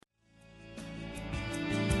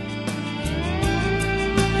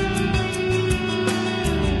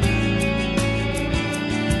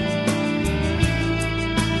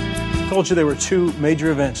told you there were two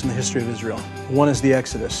major events in the history of Israel. One is the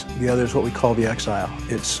Exodus. The other is what we call the exile.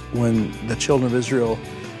 It's when the children of Israel,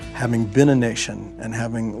 having been a nation and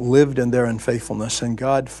having lived in their unfaithfulness, and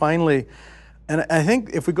God finally, and I think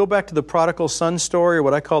if we go back to the prodigal son story, or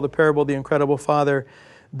what I call the parable of the incredible father,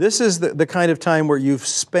 this is the kind of time where you've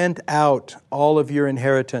spent out all of your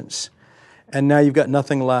inheritance and now you've got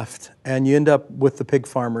nothing left, and you end up with the pig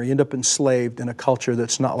farmer. You end up enslaved in a culture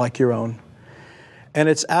that's not like your own. And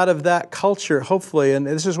it's out of that culture, hopefully, and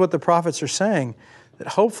this is what the prophets are saying, that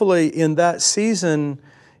hopefully in that season,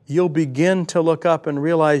 you'll begin to look up and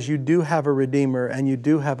realize you do have a Redeemer and you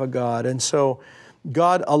do have a God. And so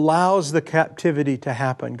God allows the captivity to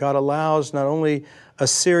happen. God allows not only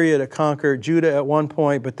Assyria to conquer Judah at one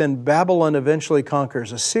point, but then Babylon eventually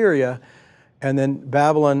conquers Assyria, and then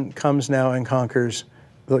Babylon comes now and conquers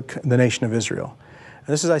the nation of Israel. And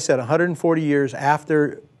this is, I said, 140 years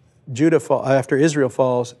after Israel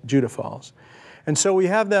falls, Judah falls. And so we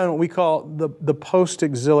have then what we call the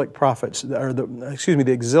post-exilic prophets, or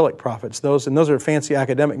the exilic prophets. Those are fancy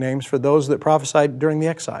academic names for those that prophesied during the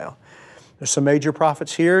exile. There's some major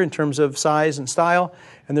prophets here in terms of size and style,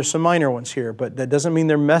 and there's some minor ones here, but that doesn't mean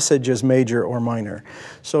their message is major or minor.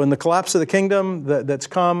 So in the collapse of the kingdom that's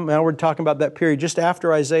come, now we're talking about that period just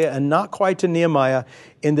after Isaiah and not quite to Nehemiah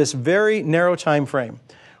in this very narrow time frame.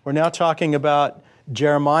 We're now talking about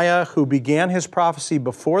Jeremiah, who began his prophecy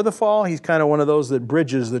before the fall. He's kind of one of those that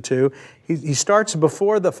bridges the two. He starts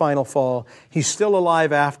before the final fall. He's still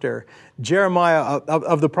alive after. Jeremiah,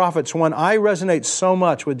 of the prophets, one, I resonate so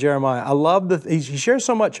much with Jeremiah. I love he shares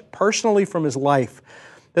so much personally from his life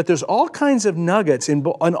that there's all kinds of nuggets in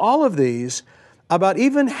all of these about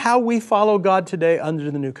even how we follow God today under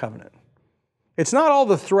the new covenant. It's not all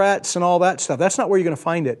the threats and all that stuff. That's not where you're going to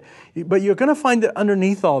find it. But you're going to find it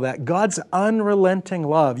underneath all that. God's unrelenting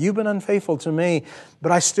love. You've been unfaithful to me,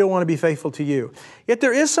 but I still want to be faithful to you. Yet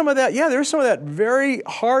there is some of that, there's some of that very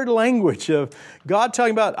hard language of God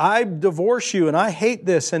talking about, I divorce you and I hate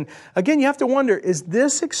this. And again, you have to wonder, is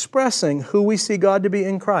this expressing who we see God to be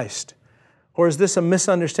in Christ? Or is this a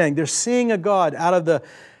misunderstanding? They're seeing a God out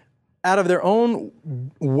of their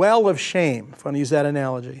own well of shame, if I want to use that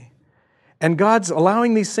analogy. And God's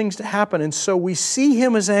allowing these things to happen, and so we see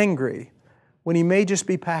Him as angry when He may just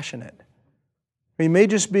be passionate. He may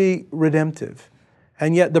just be redemptive.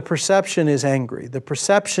 And yet the perception is angry. The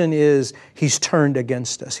perception is He's turned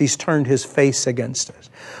against us. He's turned His face against us.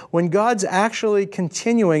 When God's actually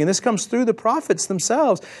continuing, and this comes through the prophets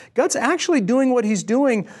themselves, God's actually doing what He's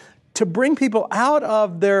doing to bring people out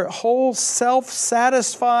of their whole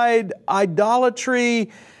self-satisfied idolatry,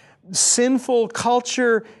 sinful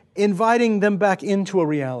culture, inviting them back into a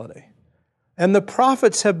reality. And the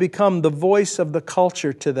prophets have become the voice of the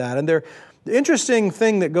culture to that. And the interesting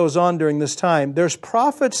thing that goes on during this time, there's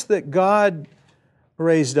prophets that God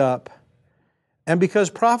raised up. And because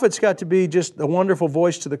prophets got to be just a wonderful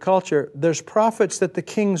voice to the culture, there's prophets that the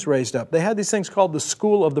kings raised up. They had these things called the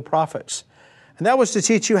school of the prophets. And that was to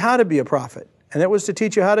teach you how to be a prophet. And that was to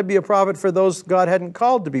teach you how to be a prophet for those God hadn't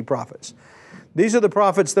called to be prophets. These are the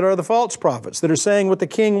prophets that are the false prophets, that are saying what the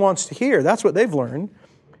king wants to hear. That's what they've learned.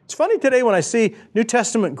 It's funny today when I see New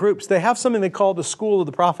Testament groups, they have something they call the school of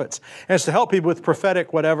the prophets. And it's to help people with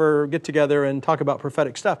prophetic whatever, get together and talk about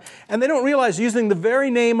prophetic stuff. And they don't realize using the very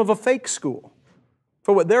name of a fake school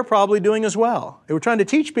for what they're probably doing as well. They were trying to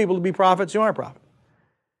teach people to be prophets who aren't prophets.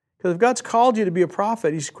 Because if God's called you to be a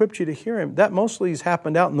prophet, He's equipped you to hear Him, that mostly has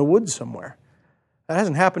happened out in the woods somewhere. That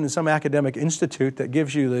hasn't happened in some academic institute that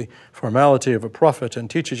gives you the formality of a prophet and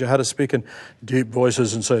teaches you how to speak in deep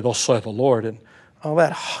voices and say, thus saith the Lord, and all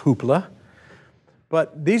that hoopla.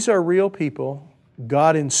 But these are real people,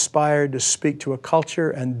 God inspired to speak to a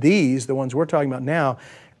culture, and these, the ones we're talking about now,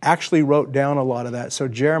 actually wrote down a lot of that. So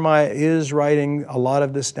Jeremiah is writing a lot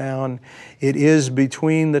of this down. It is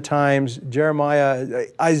between the times.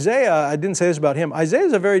 Isaiah, I didn't say this about him. Isaiah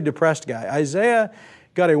is a very depressed guy. Isaiah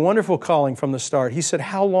got a wonderful calling from the start. He said,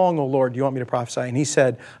 how long, O Lord, do you want me to prophesy? And he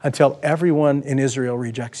said, until everyone in Israel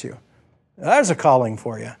rejects you. There's a calling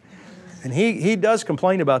for you. And he does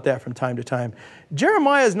complain about that from time to time.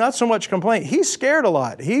 Jeremiah is not so much complaint. He's scared a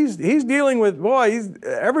lot. He's dealing with,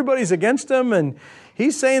 everybody's against him, and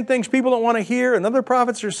he's saying things people don't want to hear, and other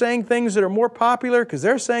prophets are saying things that are more popular because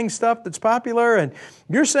they're saying stuff that's popular, and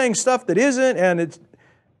you're saying stuff that isn't, and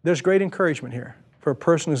there's great encouragement here for a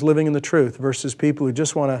person who's living in the truth versus people who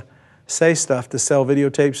just want to say stuff to sell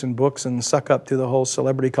videotapes and books and suck up to the whole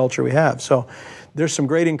celebrity culture we have. So there's some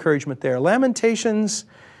great encouragement there. Lamentations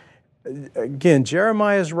Again,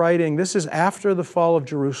 Jeremiah is writing, this is after the fall of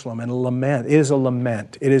Jerusalem, and a lament. It is a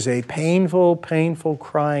lament. It is a painful, painful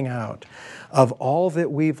crying out of all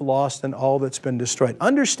that we've lost and all that's been destroyed.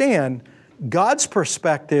 Understand God's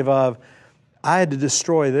perspective of, I had to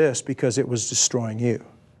destroy this because it was destroying you.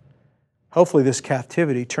 Hopefully this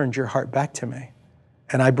captivity turned your heart back to me,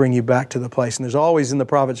 and I bring you back to the place. And there's always in the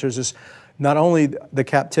prophets, there's this, not only the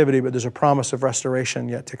captivity, but there's a promise of restoration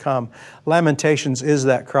yet to come. Lamentations is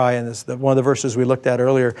that cry, and it's one of the verses we looked at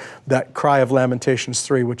earlier, that cry of Lamentations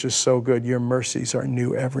 3, which is so good. Your mercies are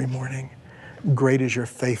new every morning. Great is your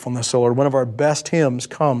faithfulness, O Lord. One of our best hymns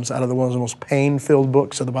comes out of one of the most pain-filled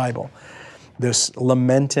books of the Bible, this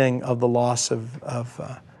lamenting of the loss of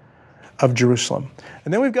Jerusalem.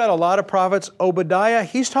 And then we've got a lot of prophets. Obadiah,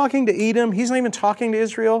 he's talking to Edom. He's not even talking to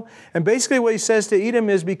Israel. And basically what he says to Edom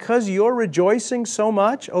is, because you're rejoicing so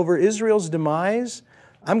much over Israel's demise,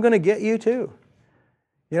 I'm going to get you too.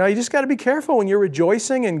 You know, you just got to be careful when you're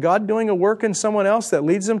rejoicing and God doing a work in someone else that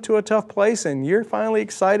leads them to a tough place, and you're finally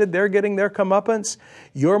excited they're getting their comeuppance.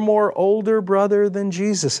 You're more older brother than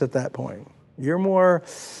Jesus at that point. You're more,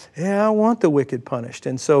 I want the wicked punished.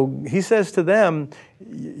 And so he says to them,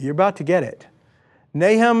 you're about to get it.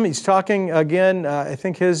 Nahum, he's talking again, I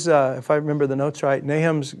think his, if I remember the notes right,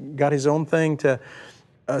 Nahum's got his own thing to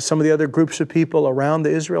some of the other groups of people around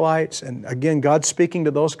the Israelites. And again, God's speaking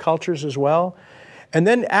to those cultures as well. And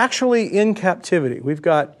then actually in captivity, we've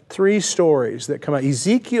got 3 stories that come out.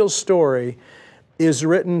 Ezekiel's story is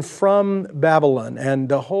written from Babylon, and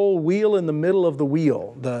the whole wheel in the middle of the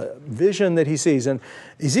wheel, the vision that he sees. And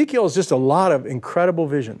Ezekiel is just a lot of incredible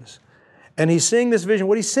visions. And he's seeing this vision.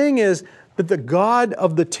 What he's seeing is that the God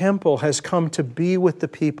of the temple has come to be with the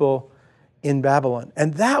people in Babylon.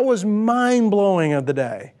 And that was mind-blowing of the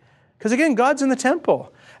day. Because again, God's in the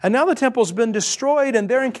temple. And now the temple's been destroyed and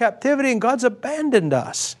they're in captivity and God's abandoned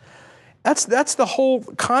us. That's the whole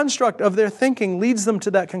construct of their thinking leads them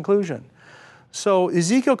to that conclusion. So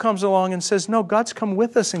Ezekiel comes along and says, no, God's come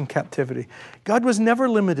with us in captivity. God was never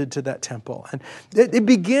limited to that temple. And it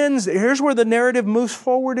begins, here's where the narrative moves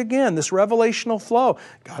forward again, this revelational flow.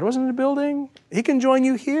 God wasn't in the building. He can join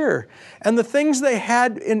you here. And the things they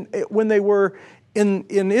had when they were in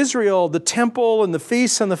Israel, the temple and the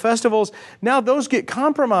feasts and the festivals, now those get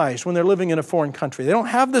compromised when they're living in a foreign country. They don't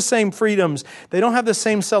have the same freedoms. They don't have the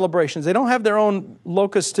same celebrations. They don't have their own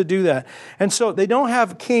locus to do that. And so they don't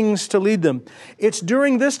have kings to lead them. It's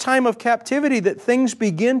during this time of captivity that things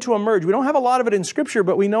begin to emerge. We don't have a lot of it in Scripture,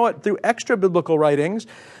 but we know it through extra biblical writings,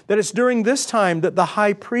 that it's during this time that the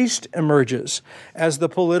high priest emerges as the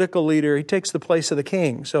political leader. He takes the place of the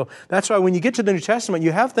king. So that's why when you get to the New Testament,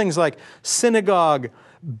 you have things like synagogue,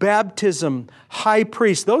 baptism, high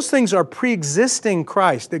priest. Those things are pre-existing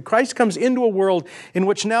Christ. That Christ comes into a world in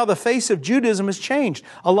which now the face of Judaism has changed.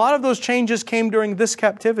 A lot of those changes came during this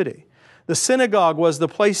captivity. The synagogue was the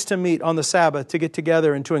place to meet on the Sabbath, to get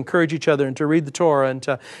together and to encourage each other and to read the Torah and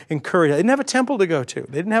to encourage. They didn't have a temple to go to.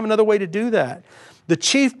 They didn't have another way to do that. The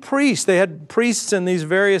chief priest, they had priests in these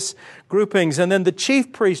various groupings, and then the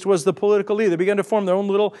chief priest was the political leader. They began to form their own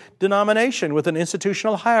little denomination with an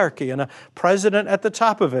institutional hierarchy and a president at the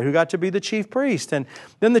top of it who got to be the chief priest. And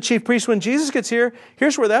then the chief priest, when Jesus gets here,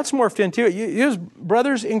 here's where that's morphed into. Here's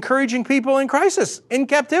brothers encouraging people in crisis, in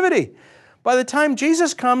captivity. By the time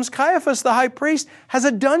Jesus comes, Caiaphas, the high priest, has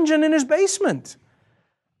a dungeon in his basement.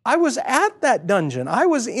 I was at that dungeon. I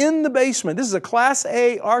was in the basement. This is a Class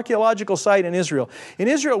A archaeological site in Israel. In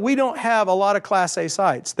Israel, we don't have a lot of Class A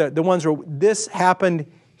sites, the ones where this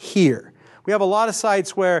happened here. We have a lot of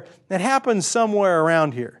sites where it happened somewhere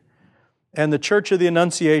around here. And the Church of the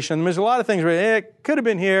Annunciation, there's a lot of things where it could have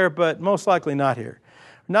been here, but most likely not here.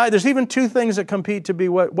 Now, there's even 2 things that compete to be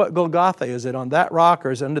what Golgotha is. It on that rock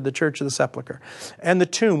or is it under the Church of the Sepulchre? And the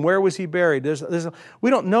tomb, where was he buried? We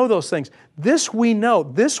don't know those things. This we know.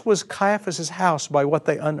 This was Caiaphas' house by what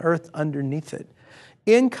they unearthed underneath it.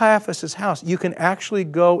 In Caiaphas' house, you can actually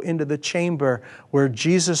go into the chamber where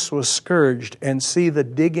Jesus was scourged and see the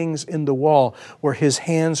diggings in the wall where his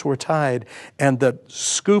hands were tied and the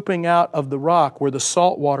scooping out of the rock where the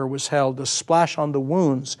salt water was held to splash on the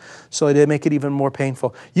wounds so they make it even more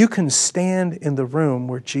painful. You can stand in the room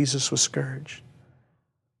where Jesus was scourged.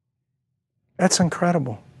 That's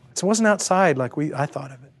incredible. It wasn't outside like I thought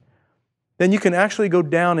of it. Then you can actually go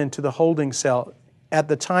down into the holding cell. At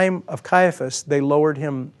the time of Caiaphas, they lowered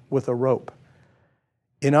him with a rope.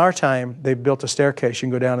 In our time, they built a staircase. You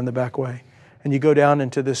can go down in the back way. And you go down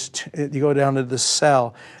into this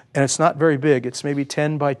cell, and it's not very big. It's maybe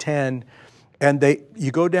 10 by 10. And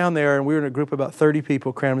you go down there, and we were in a group of about 30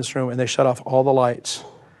 people crammed in this room, and they shut off all the lights.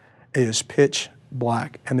 It is pitch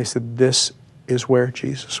black. And they said, this is where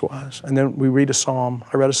Jesus was. And then we read a psalm.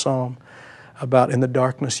 I read a psalm about in the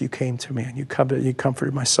darkness you came to me and you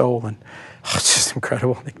comforted my soul. And it's just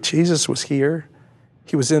incredible. Jesus was here.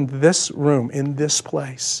 He was in this room, in this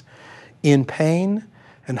place, in pain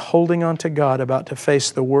and holding on to God, about to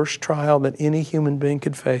face the worst trial that any human being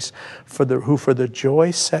could face, who for the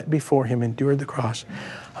joy set before him endured the cross.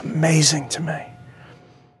 Amazing to me.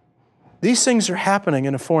 These things are happening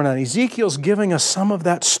in a foreknown. Ezekiel's giving us some of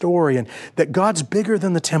that story, and that God's bigger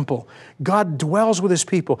than the temple. God dwells with his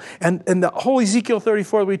people. And the whole Ezekiel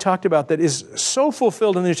 34 that we talked about that is so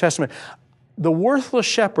fulfilled in the New Testament. The worthless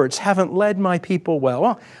shepherds haven't led my people well.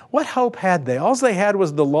 Well, what hope had they? All they had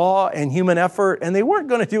was the law and human effort, and they weren't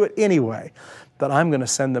going to do it anyway. But I'm going to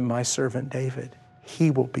send them my servant David.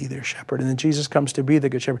 He will be their shepherd. And then Jesus comes to be the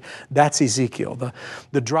good shepherd. That's Ezekiel.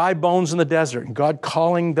 The dry bones in the desert, and God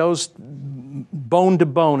calling those bone to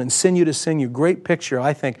bone and sinew to sinew. Great picture,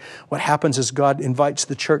 I think. What happens is God invites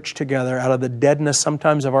the church together out of the deadness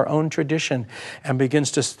sometimes of our own tradition and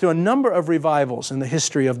begins to do a number of revivals in the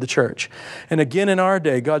history of the church. And again in our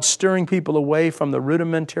day, God's stirring people away from the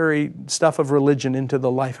rudimentary stuff of religion into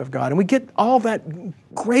the life of God. And we get all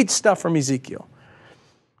that great stuff from Ezekiel.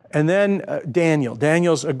 And then Daniel.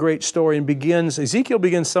 Daniel's a great story and Ezekiel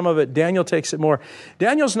begins some of it. Daniel takes it more.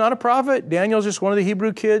 Daniel's not a prophet. Daniel's just one of the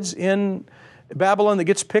Hebrew kids in Babylon that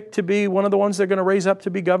gets picked to be one of the ones they're going to raise up to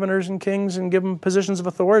be governors and kings and give them positions of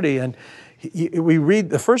authority. And we read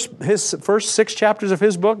his first 6 chapters of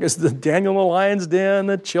his book is the Daniel in the lion's den,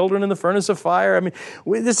 the children in the furnace of fire. I mean,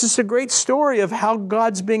 this is a great story of how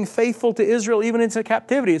God's being faithful to Israel even into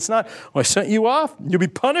captivity. It's not, I sent you off, you'll be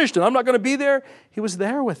punished, and I'm not going to be there. He was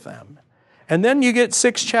there with them. And then you get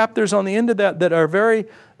 6 chapters on the end of that are very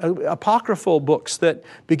apocryphal books that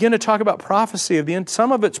begin to talk about prophecy of the end.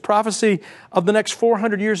 Some of it's prophecy of the next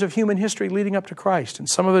 400 years of human history leading up to Christ. And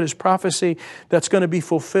some of it is prophecy that's going to be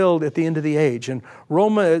fulfilled at the end of the age. And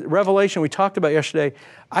Revelation, we talked about yesterday,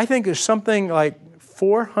 I think there's something like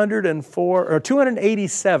 404 or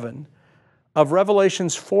 287 of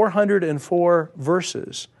Revelation's 404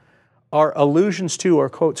 verses are allusions to or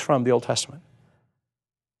quotes from the Old Testament.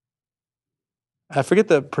 I forget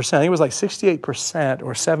the percent. I think it was like 68%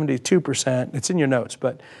 or 72%. It's in your notes,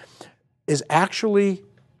 but is actually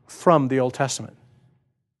from the Old Testament.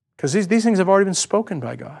 Because these things have already been spoken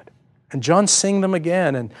by God. And John's singing them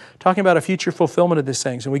again and talking about a future fulfillment of these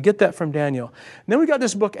things. And we get that from Daniel. And then we got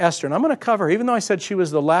this book, Esther. And I'm going to cover, even though I said she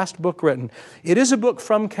was the last book written, it is a book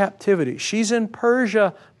from captivity. She's in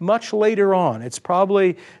Persia much later on. It's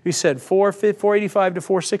probably, we said, 485 to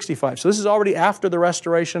 465. So this is already after the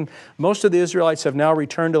restoration. Most of the Israelites have now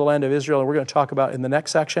returned to the land of Israel, and we're going to talk about in the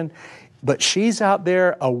next section. But she's out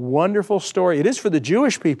there, a wonderful story. It is for the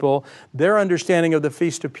Jewish people, their understanding of the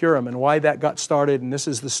Feast of Purim and why that got started. And this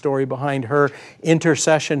is the story behind her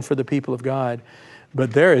intercession for the people of God.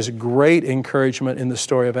 But there is great encouragement in the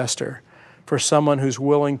story of Esther for someone who's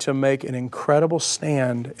willing to make an incredible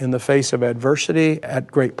stand in the face of adversity at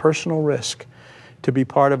great personal risk to be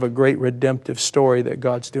part of a great redemptive story that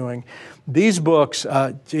God's doing. These books,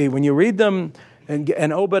 when you read them,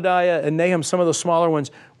 and Obadiah and Nahum, some of the smaller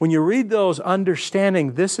ones, when you read those,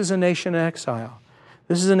 understanding this is a nation in exile.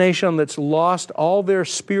 This is a nation that's lost all their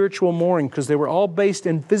spiritual mooring because they were all based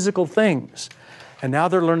in physical things. And now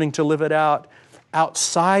they're learning to live it out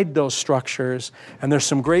outside those structures. And there's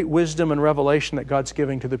some great wisdom and revelation that God's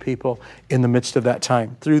giving to the people in the midst of that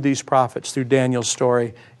time through these prophets, through Daniel's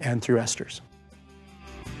story, and through Esther's.